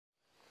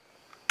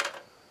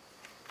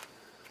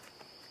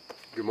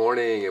Good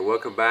morning and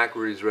welcome back,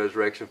 Rudy's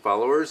Resurrection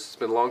followers. It's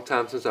been a long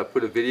time since I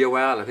put a video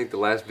out. I think the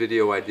last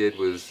video I did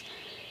was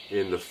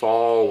in the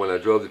fall when I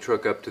drove the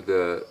truck up to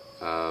the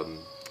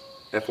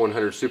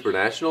F100 Super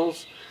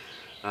Nationals.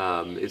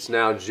 It's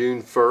now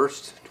June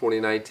 1st,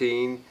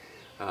 2019,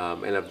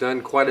 and I've done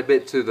quite a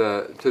bit to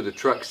the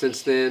truck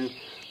since then,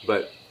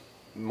 but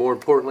more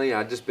importantly,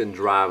 I've just been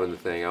driving the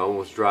thing. I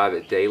almost drive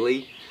it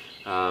daily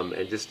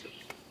and just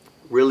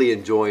really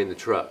enjoying the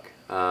truck.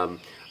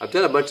 I've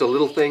done a bunch of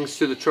little things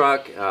to the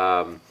truck,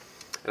 and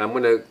I'm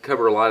going to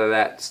cover a lot of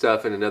that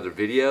stuff in another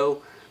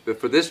video. But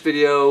for this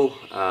video,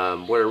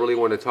 what I really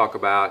want to talk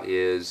about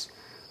is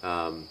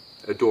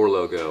a door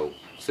logo.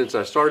 Since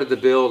I started the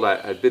build,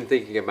 I've been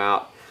thinking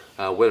about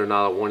whether or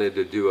not I wanted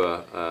to do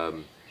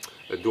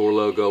a door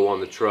logo on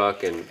the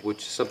truck, and which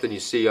is something you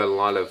see on a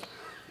lot of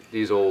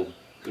these old,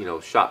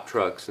 shop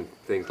trucks and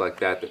things like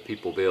that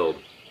people build.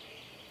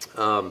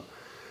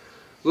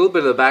 A little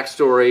bit of the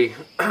backstory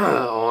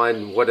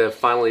on what I've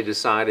finally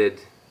decided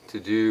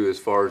to do as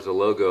far as the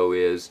logo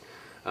is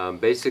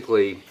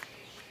basically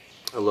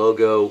a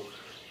logo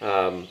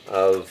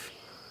of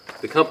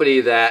the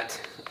company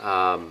that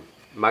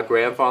my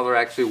grandfather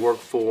actually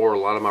worked for, a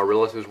lot of my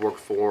relatives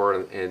worked for,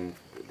 and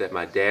that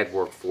my dad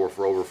worked for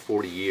over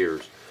 40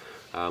 years,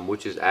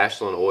 which is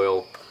Ashland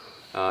Oil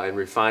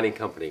Refining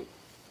Company.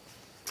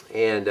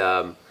 And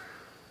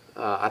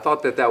I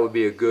thought that would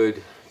be a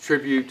good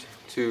tribute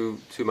to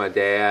my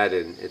dad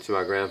and to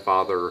my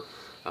grandfather.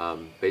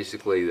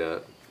 Basically,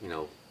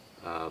 you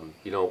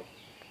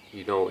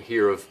don't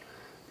hear of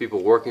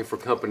people working for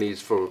companies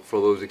for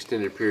those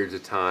extended periods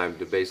of time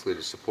to basically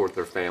to support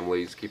their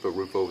families, keep a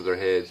roof over their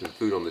heads and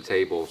food on the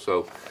table.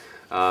 So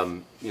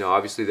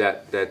obviously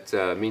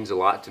that means a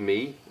lot to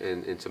me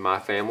and to my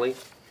family.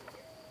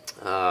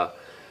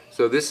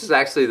 So this is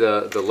actually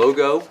the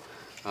logo.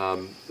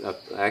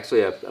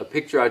 Actually a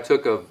picture I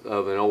took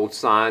of an old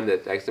sign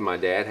that actually my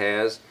dad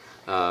has,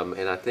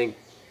 and I think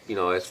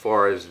as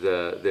far as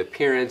the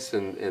appearance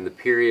and the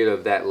period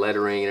of that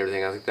lettering and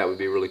everything, I think that would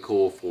be really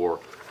cool for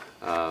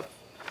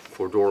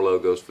door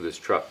logos for this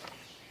truck.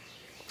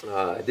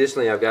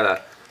 Additionally, I've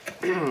got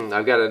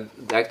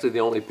actually the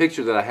only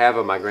picture that I have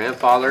of my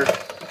grandfather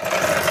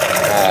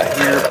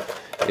here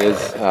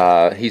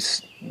is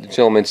he's the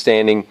gentleman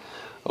standing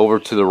over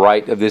to the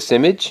right of this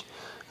image.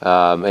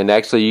 And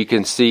actually you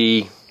can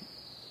see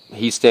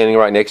he's standing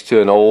right next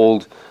to an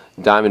old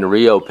Diamond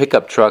Rio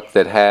pickup truck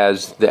that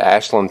has the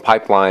Ashland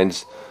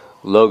Pipelines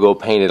logo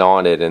painted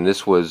on it, and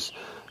this was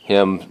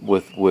him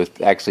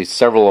with actually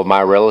several of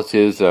my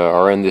relatives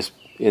are in this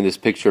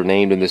picture,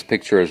 named in this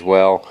picture as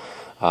well,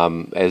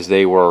 as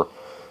they were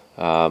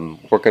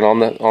working on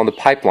the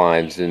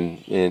pipelines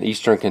in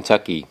eastern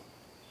Kentucky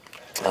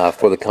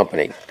for the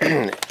company.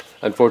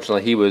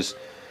 Unfortunately, he was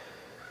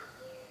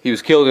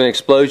killed in an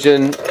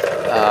explosion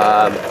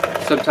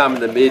sometime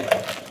in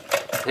the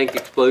tank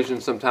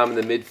explosion sometime in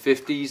the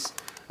mid-50s,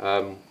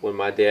 when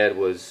my dad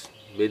was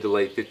mid to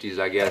late 50s,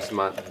 I guess.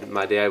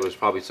 My dad was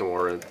probably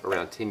somewhere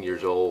around 10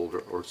 years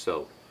old or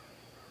so.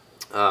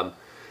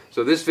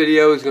 So this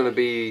video is going to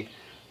be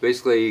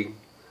basically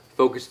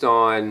focused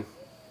on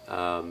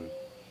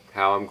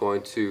how I'm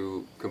going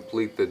to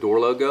complete the door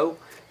logo.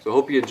 So I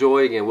hope you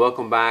enjoy. Again,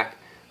 welcome back.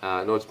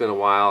 I know it's been a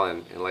while,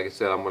 and like I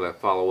said, I'm going to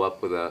follow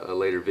up with a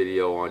later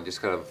video on just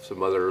kind of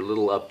some other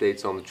little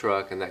updates on the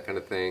truck and that kind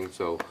of thing.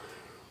 So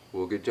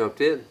we'll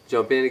jump in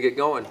and get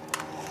going.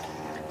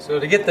 So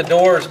to get the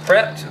doors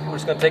prepped, we're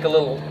just going to take a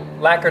little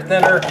lacquer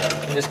thinner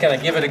and just kind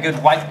of give it a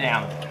good wipe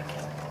down.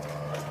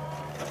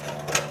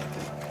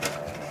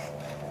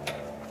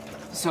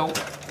 So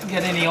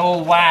get any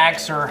old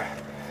wax or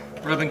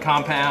ribbon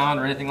compound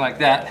or anything like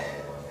that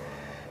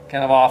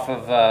kind of off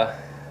of the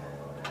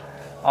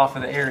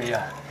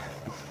area.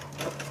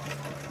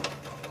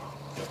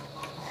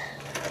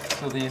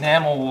 So the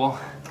enamel will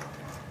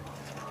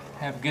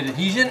have good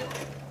adhesion.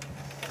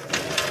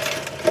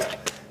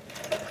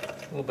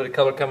 A little bit of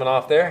color coming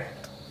off there.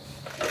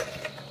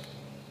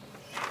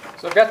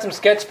 So I've got some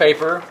sketch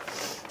paper,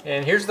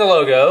 and here's the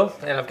logo,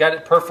 and I've got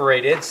it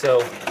perforated,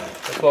 so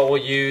that's what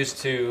we'll use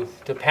to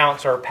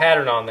pounce our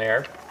pattern on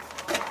there.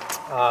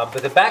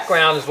 But the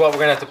background is what we're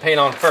going to have to paint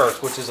on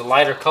first, which is a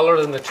lighter color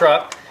than the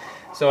truck.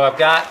 So I've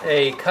got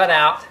a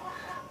cutout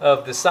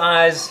of the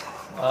size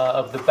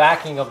of the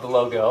backing of the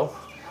logo.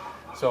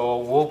 So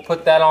we'll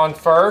put that on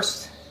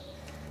first,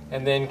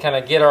 and then kind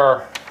of get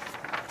our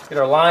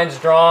lines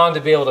drawn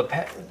to be able to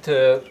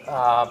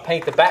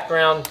paint the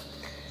background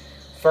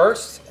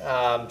first.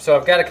 So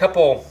I've got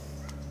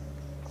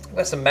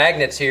some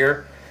magnets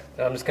here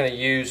that I'm just going to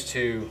use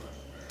to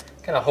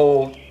kind of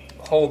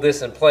hold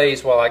this in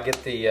place while I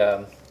get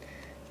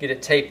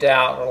it taped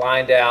out or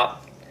lined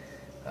out,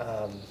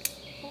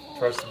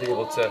 for us to be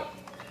able to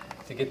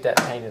get that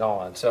painted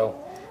on.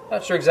 So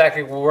not sure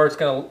exactly where it's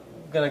going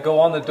to go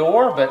on the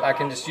door, but I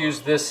can just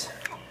use this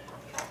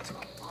to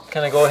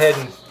kind of go ahead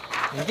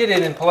and get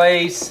it in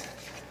place,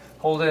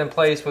 hold it in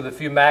place with a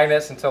few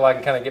magnets until I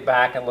can kind of get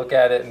back and look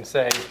at it and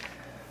say,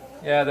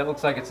 yeah, that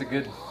looks like it's a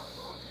good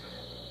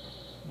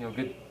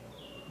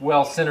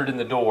well centered in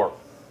the door.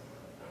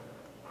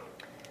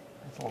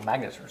 These little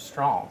magnets are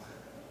strong.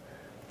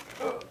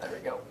 Oh, there we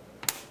go.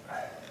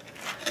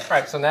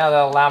 Alright, so now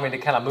that'll allow me to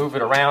kind of move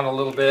it around a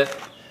little bit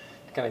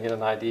to kind of get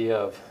an idea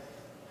of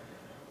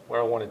where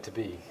I want it to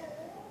be.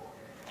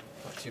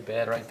 Not too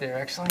bad right there,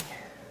 actually.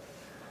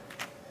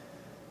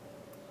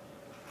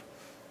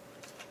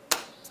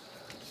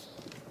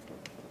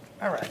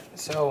 Alright,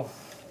 so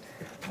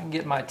I can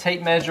get my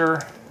tape measure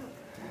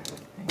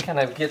and kind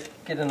of get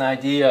an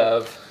idea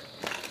of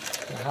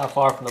how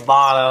far from the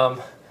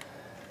bottom,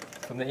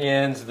 from the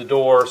ends of the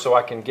door, so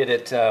I can get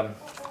it,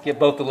 get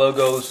both the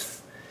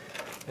logos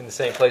in the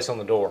same place on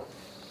the door.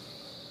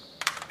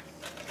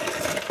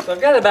 So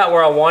I've got it about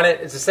where I want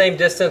it. It's the same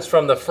distance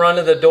from the front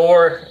of the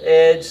door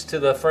edge to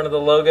the front of the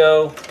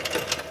logo,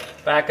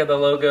 back of the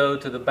logo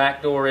to the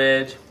back door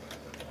edge,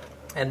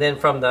 and then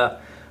from the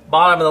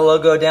bottom of the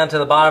logo down to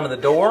the bottom of the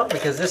door,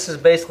 because this is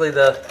basically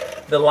the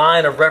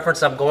line of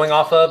reference I'm going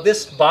off of.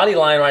 This body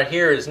line right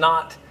here is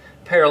not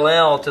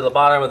parallel to the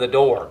bottom of the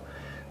door.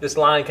 This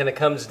line kind of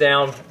comes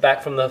down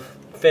back from the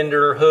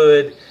fender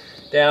hood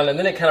down, and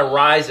then it kind of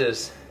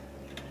rises.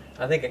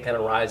 I think it kind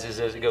of rises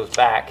as it goes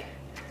back.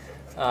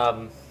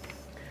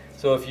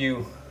 So if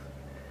you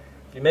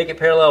make it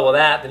parallel with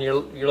that, then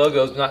your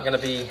logo is not going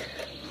to be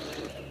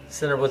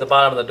centered with the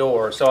bottom of the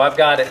door. So I've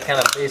got it kind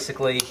of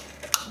basically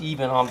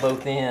even on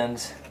both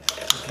ends,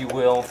 if you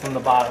will, from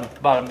the bottom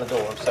of the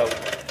door. So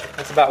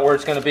that's about where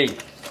it's going to be.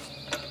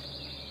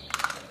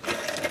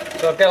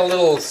 So I've got a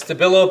little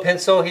Stabilo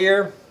pencil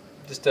here,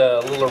 just a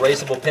little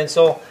erasable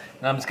pencil,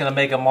 and I'm just going to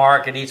make a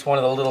mark at each one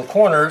of the little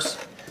corners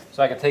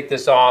so I can take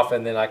this off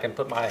and then I can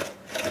put my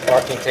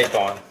marking tape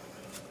on.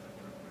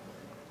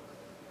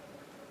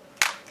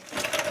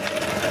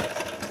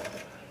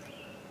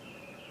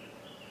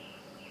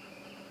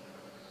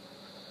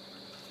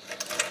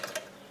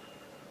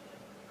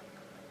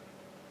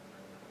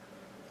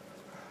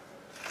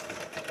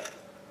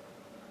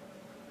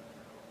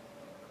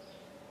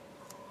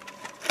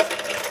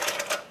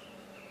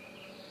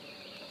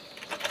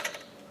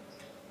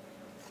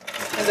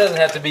 It doesn't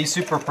have to be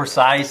super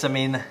precise. I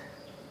mean,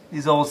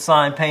 these old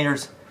sign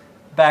painters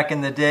back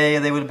in the day,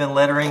 they would have been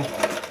lettering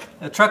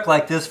a truck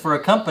like this for a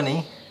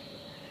company.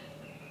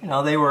 You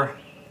know, they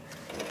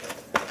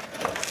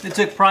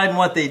took pride in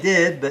what they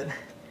did, but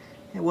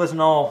it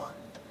wasn't all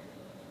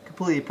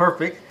completely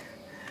perfect.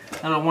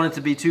 I don't want it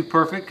to be too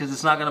perfect because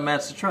it's not going to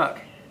match the truck.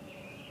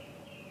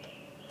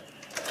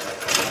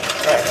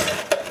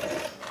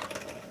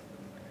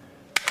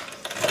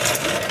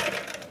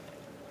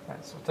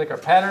 Alright, so we'll take our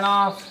pattern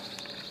off.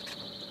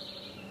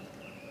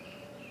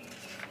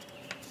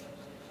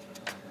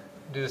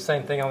 Do the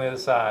same thing on the other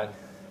side.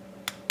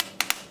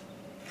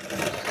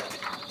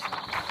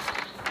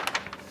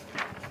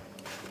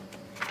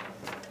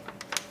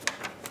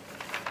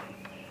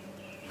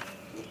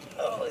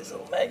 Oh, these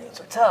little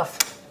magnets are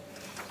tough.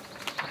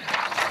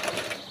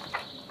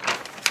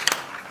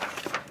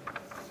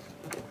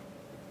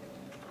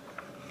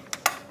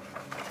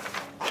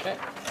 Okay.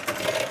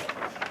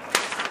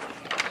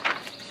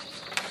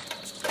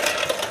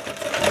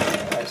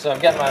 All right, so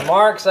I've got my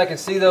marks. I can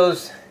see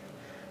those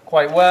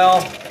quite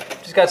well.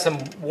 Just got some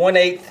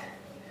 1/8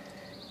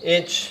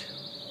 inch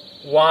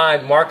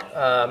wide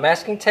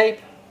masking tape,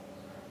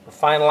 a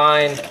fine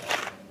line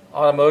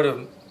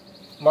automotive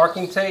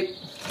marking tape.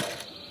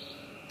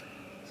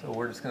 So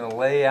we're just going to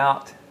lay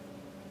out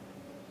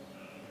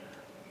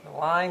the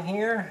line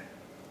here.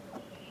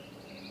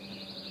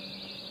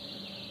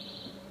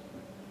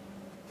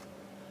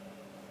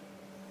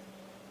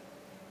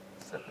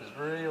 This stuff is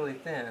really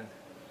thin.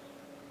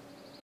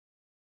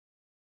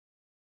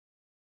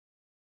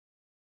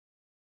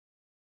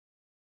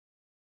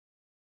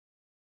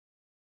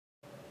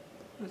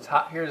 It's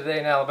hot here today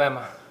in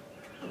Alabama.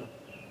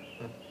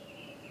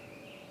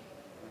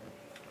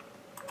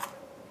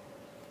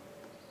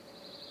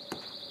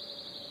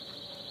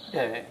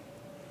 Okay.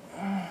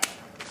 So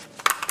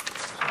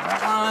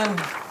that line.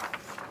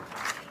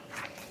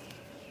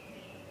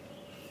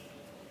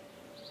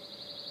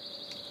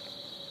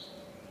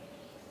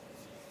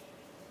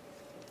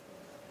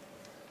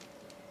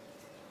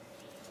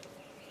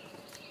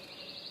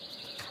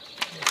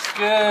 Looks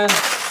good.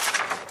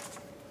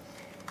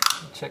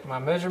 Check my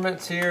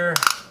measurements here.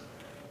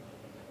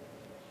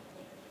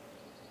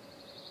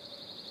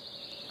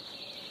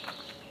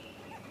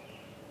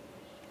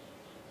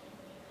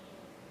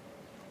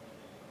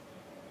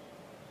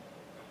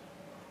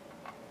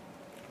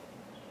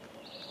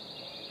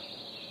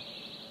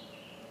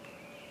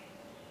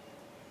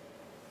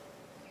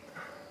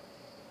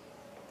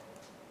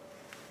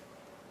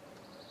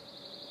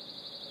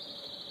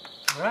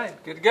 All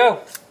right, good to go.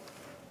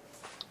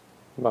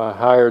 My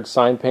hired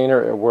sign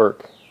painter at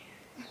work.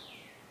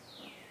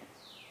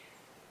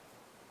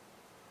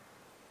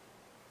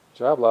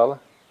 Good job, Lila.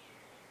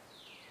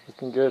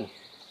 Looking good.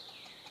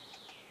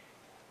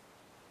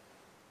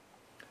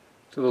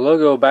 So the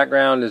logo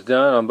background is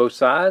done on both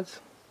sides.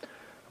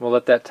 We'll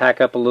let that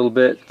tack up a little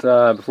bit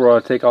before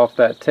I take off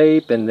that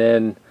tape, and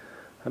then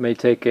I may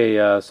take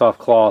a soft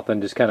cloth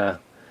and just kind of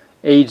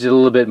age it a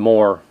little bit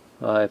more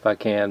if I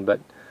can. But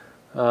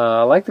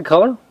I like the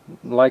color,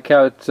 like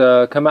how it's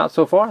come out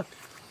so far.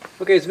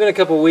 Okay, it's been a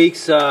couple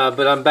weeks,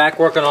 but I'm back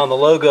working on the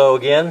logo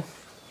again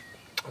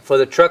for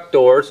the truck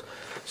doors.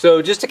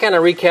 So just to kind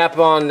of recap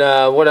on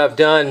what I've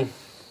done.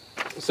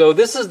 So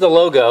this is the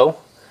logo,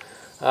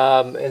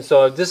 and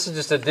so this is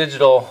just a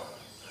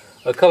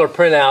color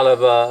printout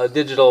of a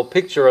digital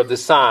picture of the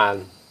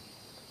sign.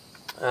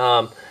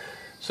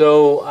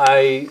 So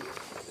I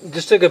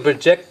just took a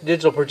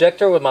digital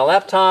projector with my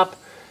laptop,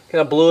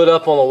 kind of blew it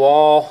up on the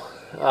wall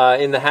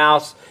in the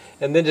house,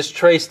 and then just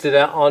traced it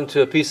out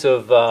onto a piece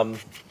of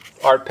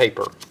art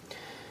paper.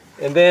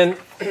 And then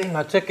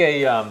I took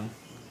a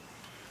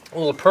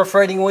little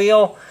perforating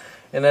wheel,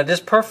 and I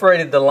just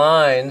perforated the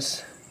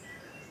lines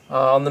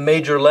on the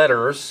major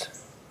letters.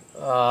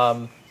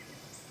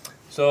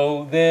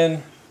 So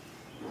then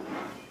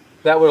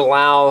that would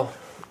allow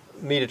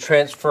me to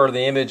transfer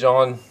the image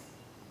on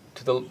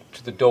to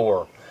the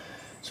door.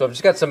 So I've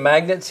just got some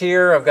magnets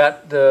here. I've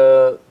got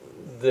the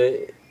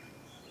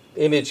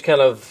image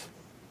kind of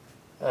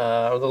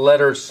or the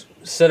letters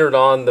centered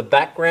on the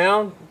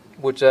background,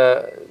 which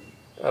I've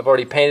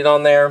already painted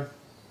on there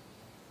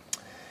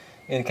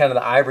in kind of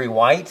the ivory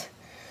white.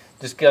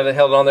 Just got it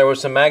held on there with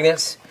some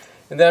magnets.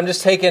 And then I'm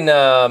just taking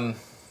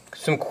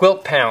some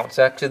quilt pounce.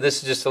 Actually,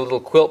 this is just a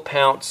little quilt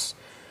pounce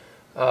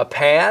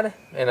pad,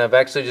 and I've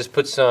actually just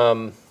put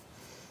some,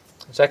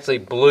 it's actually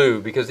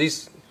blue, because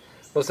these,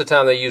 most of the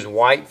time they use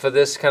white for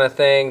this kind of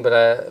thing, but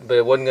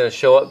it wasn't going to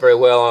show up very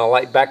well on a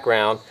light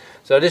background.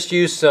 So I just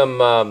used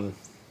some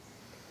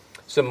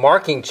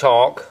marking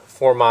chalk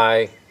for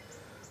my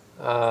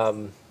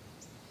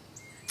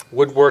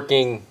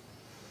woodworking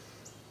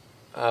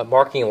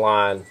marking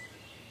line,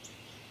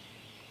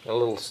 the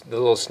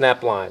little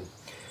snap line.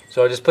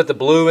 So I just put the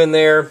blue in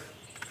there,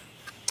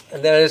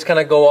 and then I just kind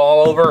of go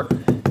all over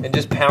and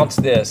just pounce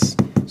this.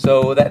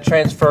 So that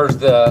transfers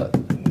the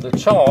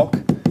chalk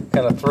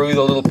kind of through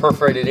the little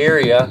perforated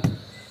area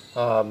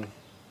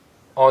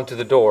onto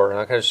the door. And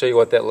I'll kind of show you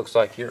what that looks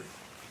like here.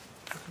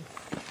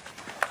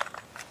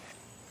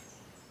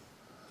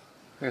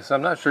 Okay, so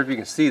I'm not sure if you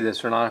can see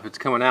this or not, if it's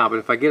coming out, but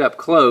if I get up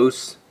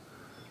close,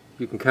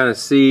 you can kind of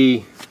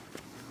see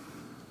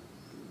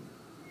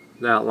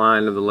the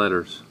outline of the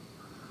letters,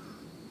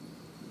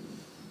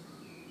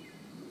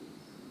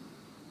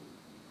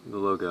 the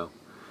logo.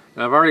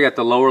 And I've already got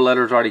the lower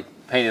letters already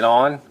painted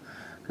on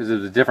because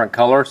it's a different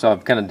color, so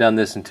I've kind of done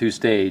this in two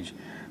stage.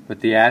 But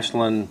the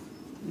Ashland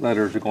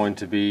letters are going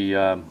to be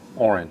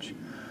orange.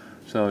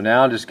 So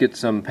now just get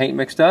some paint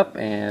mixed up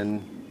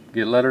and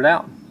get it lettered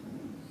out.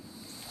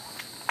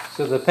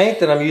 So the paint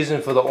that I'm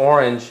using for the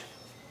orange,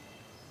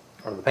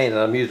 or the paint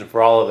that I'm using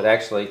for all of it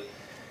actually,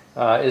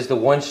 is the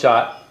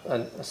one-shot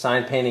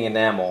sign painting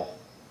enamel.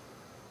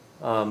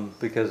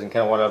 Because in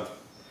kind of what I've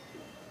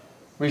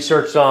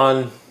researched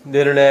on the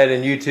internet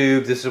and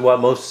YouTube, this is what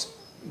most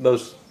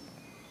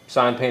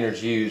sign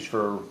painters use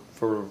for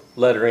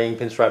lettering,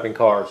 pinstriping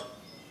cars.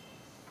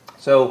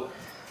 So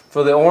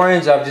for the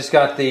orange, I've just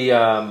got the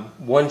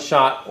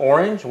one-shot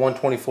orange,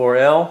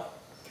 124L,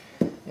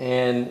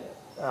 and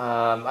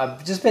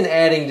I've just been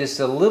adding just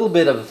a little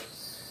bit of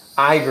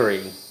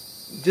ivory,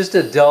 just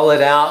to dull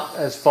it out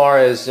as far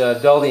as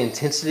dull the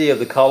intensity of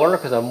the color,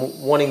 because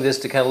I'm wanting this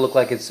to kind of look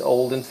like it's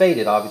old and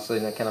faded, obviously,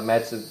 and that kind of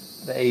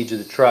matches the age of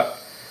the truck.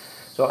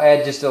 So I'll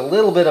add just a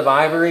little bit of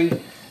ivory,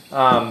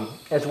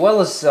 as well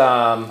as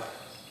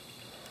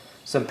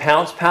some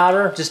pounce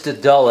powder, just to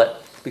dull it,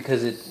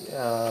 because you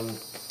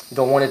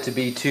don't want it to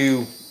be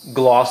too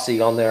glossy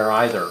on there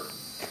either.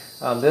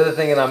 The other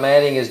thing that I'm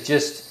adding is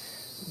just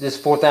this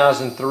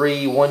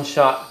 4003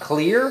 one-shot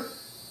clear,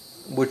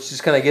 which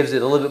just kind of gives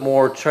it a little bit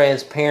more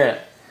transparent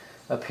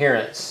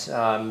appearance,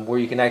 where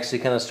you can actually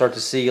kind of start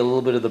to see a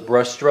little bit of the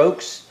brush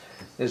strokes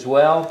as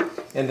well.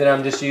 And then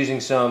I'm just using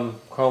some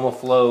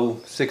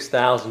ChromaFlow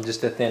 6000 just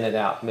to thin it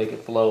out, make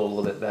it flow a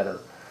little bit better.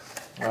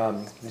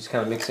 Just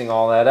kind of mixing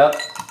all that up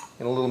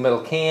in a little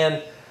metal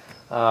can.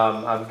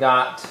 I've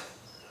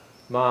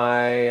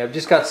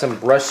just got some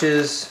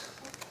brushes,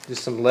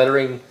 just some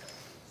lettering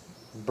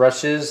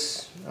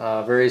brushes,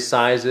 various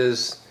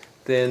sizes,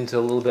 thin to a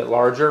little bit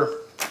larger,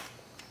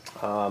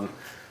 to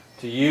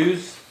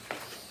use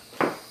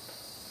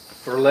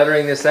for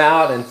lettering this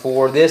out. And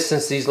for this,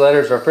 since these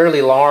letters are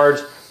fairly large,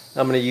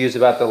 I'm going to use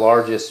about the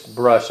largest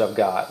brush I've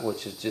got,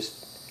 which is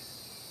just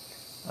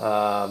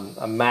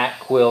a MAC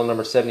quill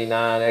number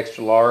 79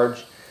 extra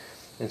large.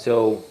 And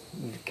so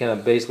kind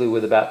of basically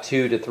with about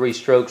 2 to 3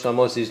 strokes on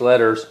most of these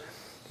letters,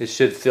 it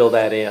should fill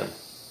that in.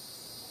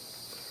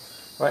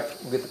 All right,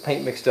 we'll get the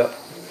paint mixed up.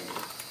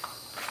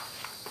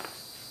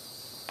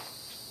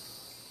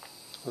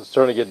 It's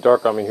starting to get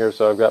dark on me here,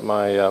 so I've got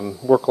my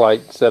work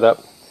light set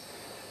up.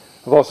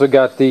 I've also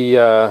got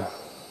the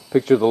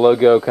picture of the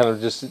logo kind of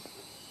just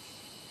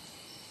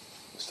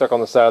stuck on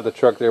the side of the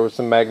truck there with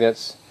some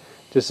magnets,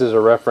 just as a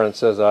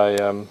reference as I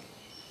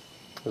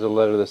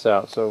letter this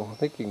out. So I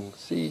think you can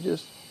see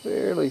just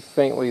fairly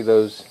faintly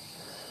those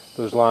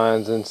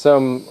lines, and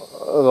some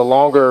of the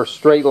longer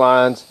straight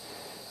lines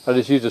I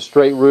just used a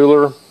straight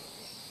ruler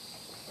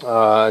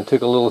and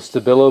took a little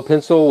Stabilo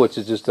pencil, which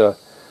is just a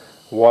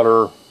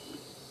water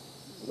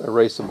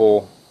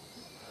erasable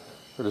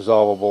or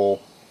dissolvable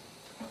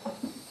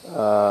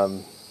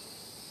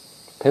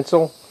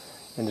pencil,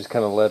 and just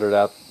kind of lettered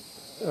out,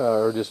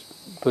 or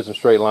just put some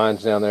straight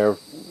lines down there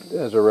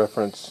as a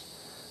reference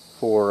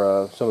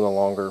for some of the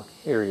longer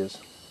areas.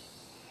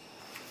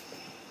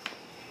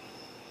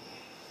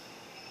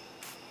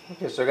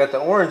 Okay, so I got the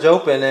orange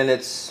open, and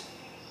it's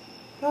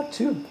not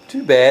too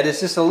bad. It's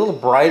just a little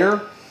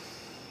brighter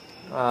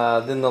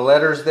than the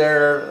letters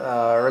there,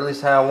 or at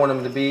least how I want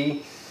them to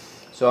be.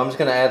 So I'm just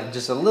going to add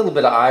just a little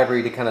bit of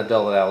ivory to kind of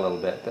dull it out a little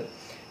bit. But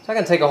it's not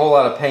going to take a whole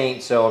lot of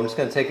paint, so I'm just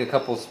going to take a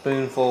couple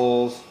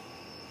spoonfuls.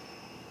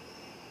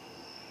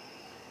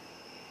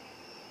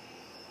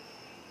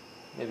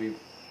 Maybe,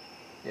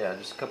 yeah,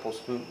 just a couple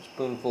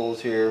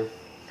spoonfuls here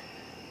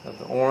of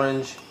the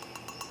orange.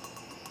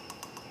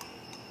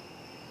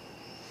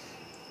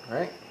 All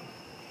right.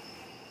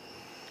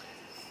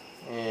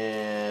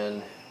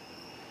 And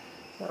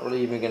not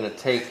really even going to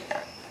take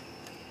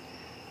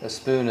a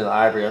spoon of the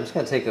ivory. I'm just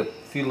going to take a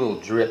few little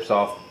drips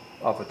off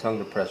a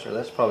tongue depressor.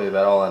 That's probably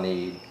about all I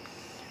need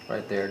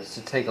right there, just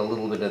to take a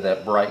little bit of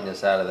that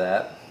brightness out of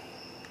that.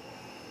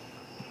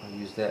 I'll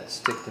use that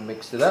stick to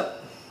mix it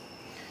up.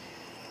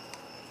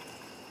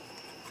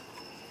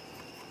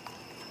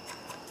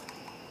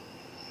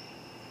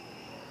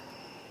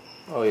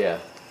 Oh yeah,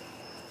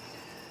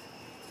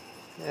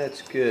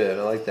 that's good.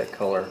 I like that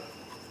color.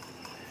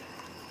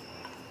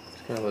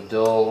 It's kind of a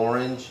dull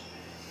orange.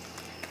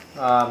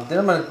 Then I'm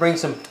going to bring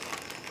some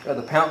of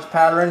the pounce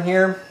powder in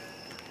here,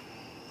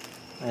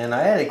 and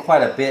I added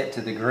quite a bit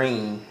to the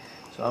green,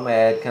 so I'm going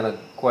to add kind of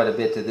quite a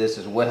bit to this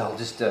as well,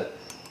 just to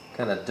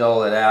kind of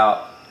dull it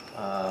out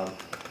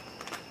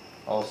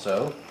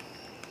also.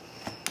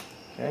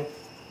 Okay,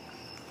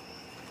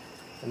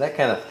 and that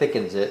kind of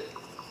thickens it,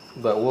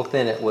 but we'll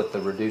thin it with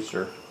the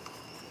reducer,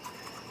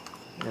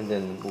 and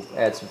then we'll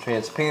add some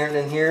transparent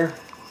in here.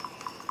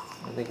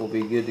 I think we'll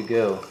be good to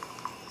go.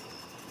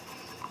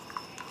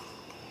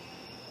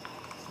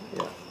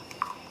 Yeah.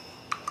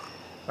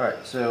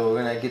 Alright, so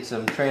we're going to get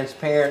some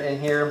transparent in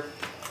here,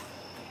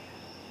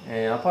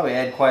 and I'll probably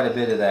add quite a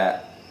bit of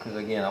that, because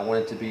again, I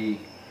want it to be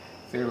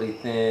fairly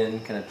thin,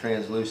 kind of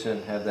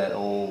translucent, have that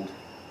old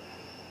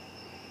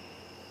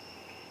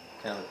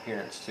kind of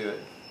appearance to it.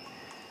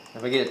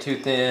 If I get it too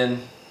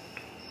thin,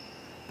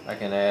 I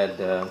can add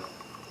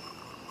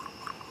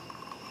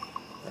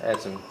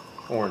some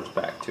orange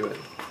back to it.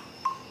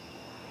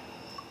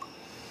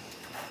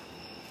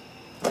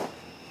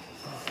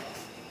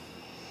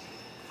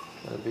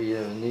 Try to be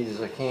as neat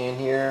as I can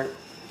here.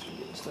 Just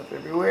getting stuff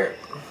everywhere.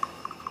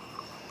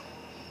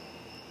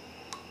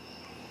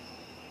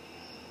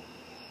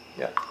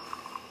 Yeah.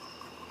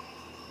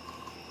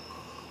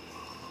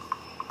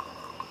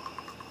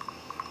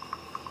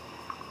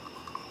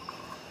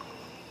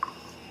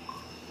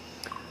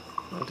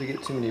 Not to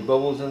get too many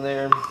bubbles in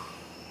there.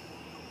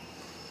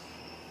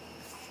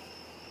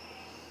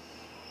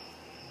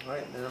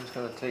 Alright, then I'm just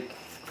going to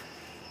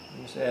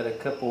just add a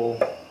couple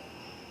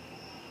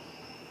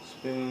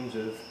spoons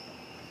of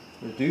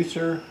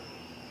reducer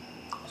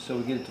so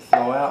we get it to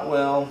flow out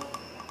well.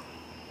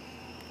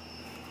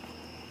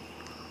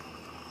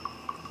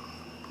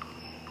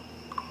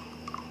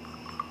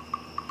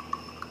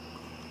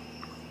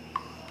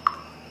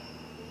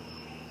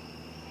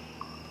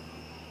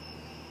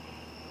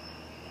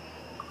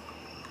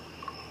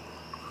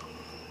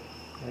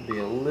 Maybe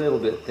a little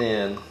bit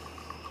thin.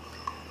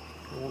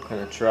 We'll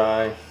kind of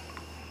try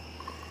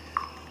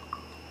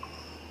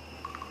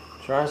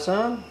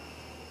some.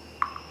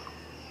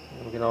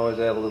 And we can always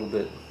add a little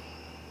bit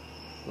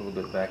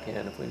back in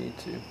if we need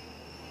to. A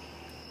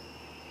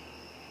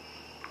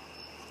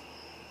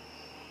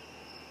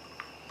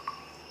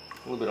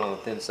little bit on the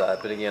thin side,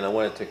 but again, I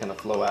want it to kind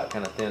of flow out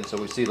kind of thin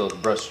so we see those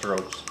brush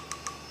strokes.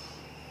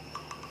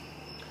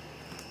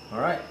 All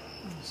right,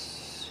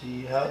 let's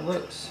see how it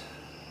looks.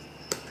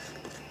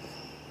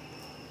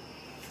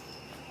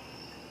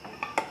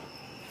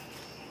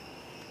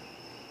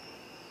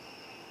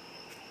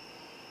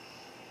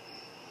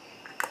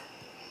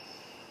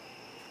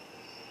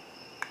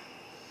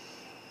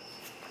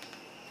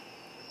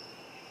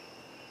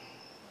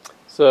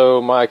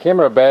 So my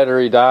camera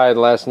battery died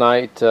last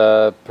night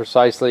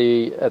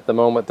precisely at the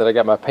moment that I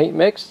got my paint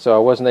mixed, so I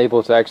wasn't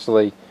able to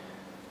actually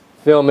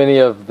film any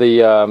of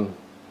the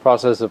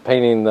process of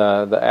painting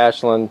the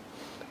Ashland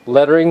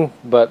lettering,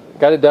 but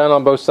got it done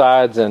on both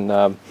sides, and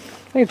I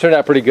think it turned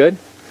out pretty good.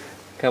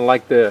 Kind of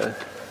like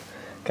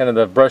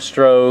the brush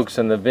strokes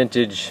and the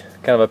vintage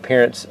kind of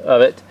appearance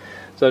of it.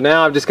 So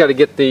now I've just got to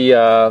get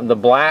the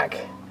black,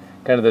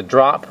 kind of the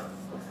drop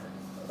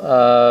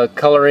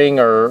coloring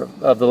or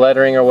of the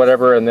lettering or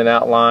whatever, and then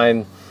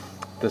outline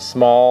the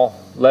small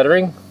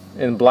lettering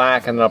in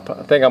black, and I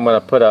think I'm going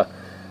to put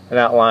an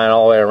outline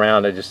all the way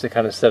around it just to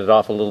kind of set it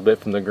off a little bit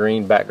from the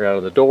green background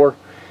of the door,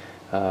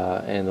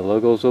 and the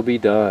logos will be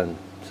done.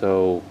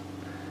 So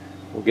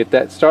we'll get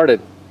that started.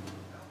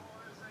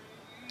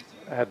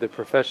 I have the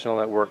professional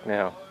at work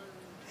now.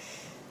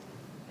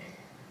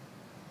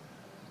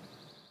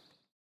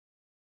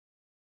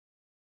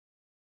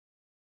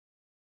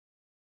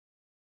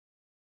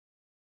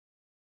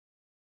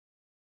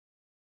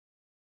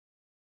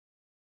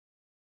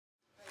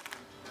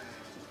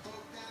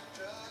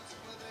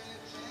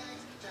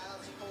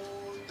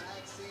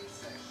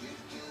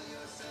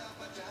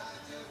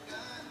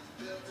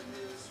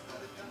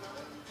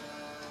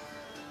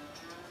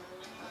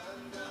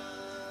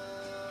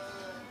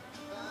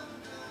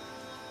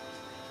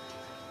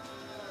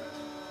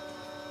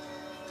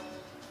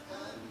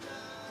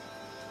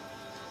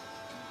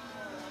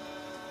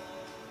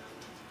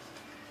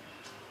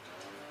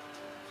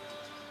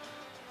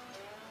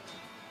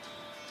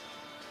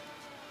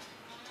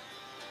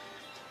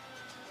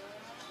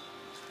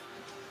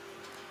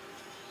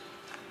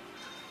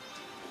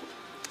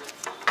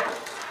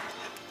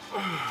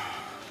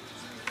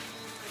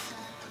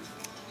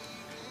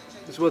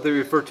 This is what they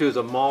refer to as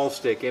a mahl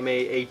stick,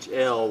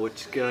 M-A-H-L,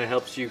 which kind of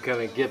helps you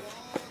kind of get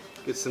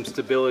some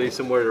stability,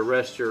 somewhere to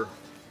rest your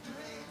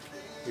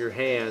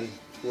hand,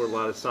 what a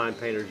lot of sign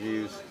painters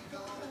use.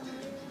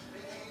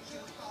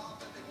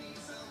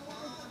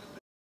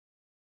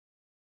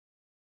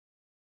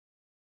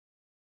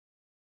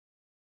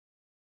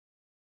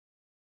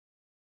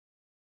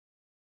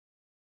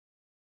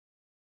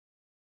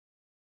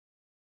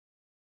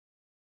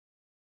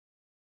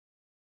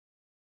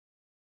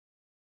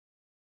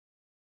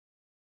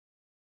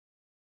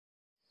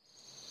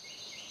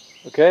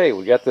 Okay,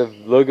 we got the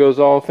logos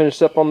all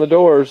finished up on the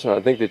doors. I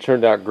think they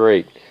turned out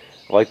great.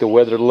 I like the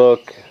weathered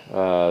look,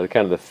 kind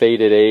of the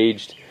faded,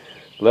 aged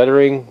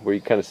lettering, where you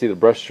kind of see the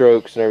brush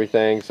strokes and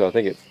everything. So I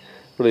think it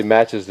really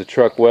matches the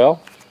truck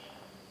well.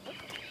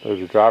 There's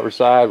the driver's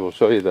side. We'll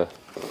show you the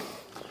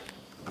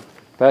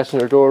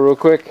passenger door real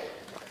quick.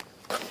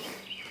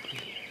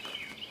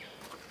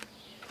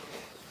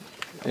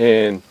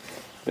 And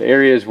the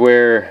areas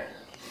where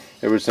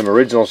there was some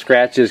original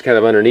scratches kind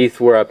of underneath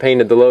where I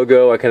painted the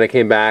logo, I kind of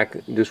came back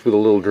just with a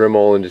little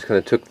Dremel and just kind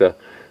of took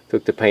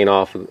the paint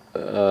off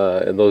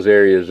in those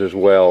areas as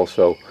well.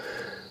 So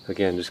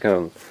again, just kind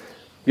of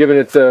giving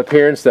it the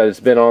appearance that it's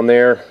been on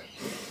there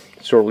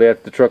shortly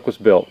after the truck was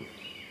built.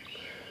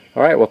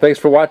 Alright, well, thanks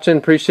for watching.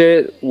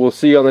 Appreciate it. We'll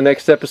see you on the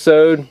next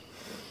episode.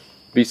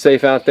 Be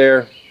safe out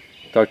there.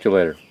 Talk to you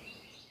later.